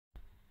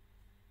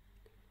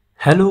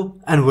Hello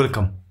and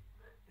welcome.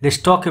 Let's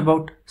talk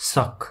about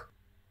shock.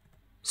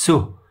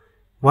 So,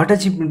 what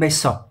does it mean by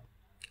shock?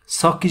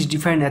 Shock is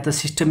defined as a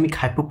systemic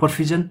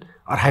hypoperfusion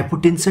or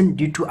hypotension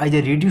due to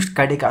either reduced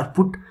cardiac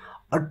output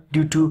or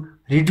due to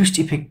reduced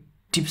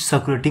effective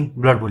circulating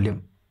blood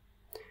volume.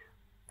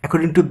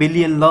 According to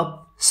Bailey and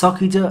Love,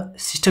 shock is a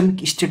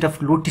systemic state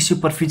of low tissue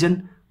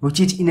perfusion which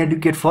is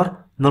inadequate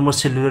for normal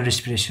cellular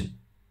respiration.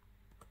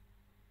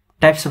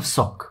 Types of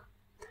shock.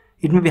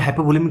 It may be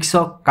hypovolemic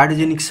shock,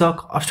 cardiogenic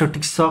shock,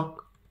 obstructive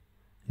shock,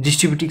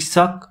 distributive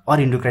shock, or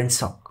endocrine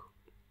shock.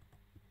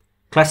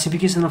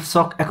 Classification of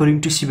shock according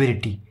to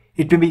severity.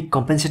 It may be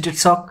compensated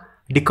shock,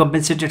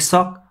 decompensated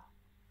shock,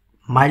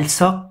 mild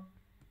shock,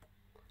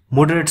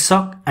 moderate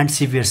shock, and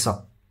severe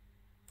shock.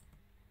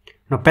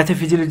 Now,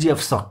 pathophysiology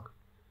of shock.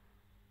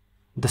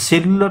 The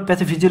cellular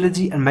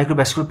pathophysiology and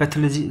microvascular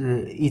pathology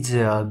is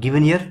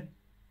given here.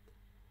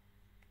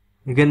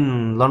 You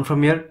can learn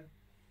from here.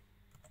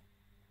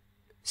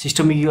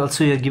 Systemic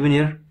also is given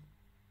here.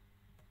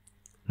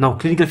 Now,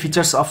 clinical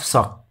features of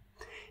shock.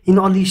 In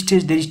early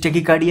stage, there is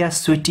tachycardia,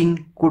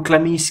 sweating, cold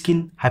clammy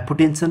skin,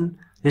 hypotension,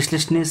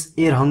 restlessness,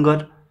 air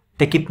hunger,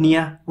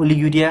 tachypnea,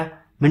 oliguria,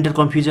 mental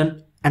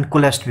confusion, and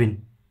collapsed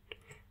vein.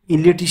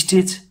 In late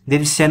stage,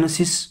 there is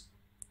cyanosis,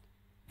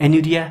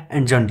 anuria,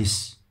 and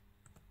jaundice.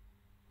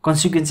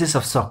 Consequences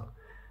of shock.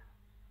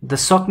 The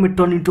shock may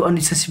turn into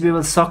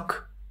unresuscitable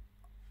shock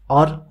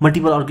or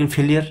multiple organ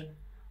failure,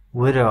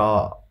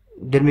 where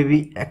there may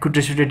be acute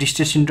respiratory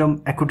distress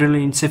syndrome, acute renal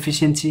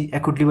insufficiency,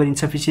 acute liver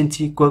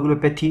insufficiency,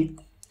 coagulopathy,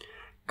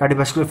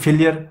 cardiovascular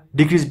failure,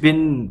 decreased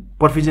vein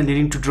perfusion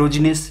leading to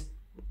drowsiness,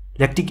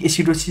 lactic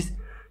acidosis,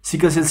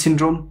 sickle cell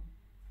syndrome,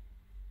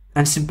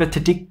 and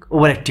sympathetic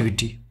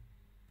overactivity.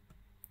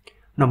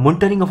 Now,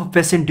 monitoring of a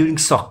patient during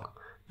shock.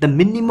 The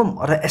minimum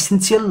or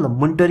essential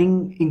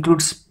monitoring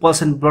includes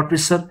pulse and blood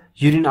pressure,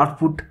 urine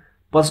output,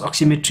 pulse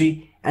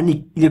oximetry, and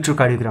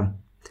electrocardiogram.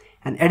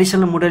 And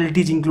additional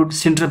modalities include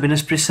central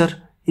venous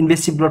pressure,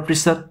 invasive blood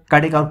pressure,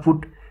 cardiac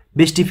output,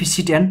 base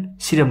deficit,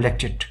 and serum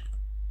lactate.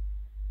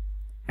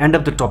 End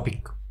of the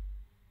topic.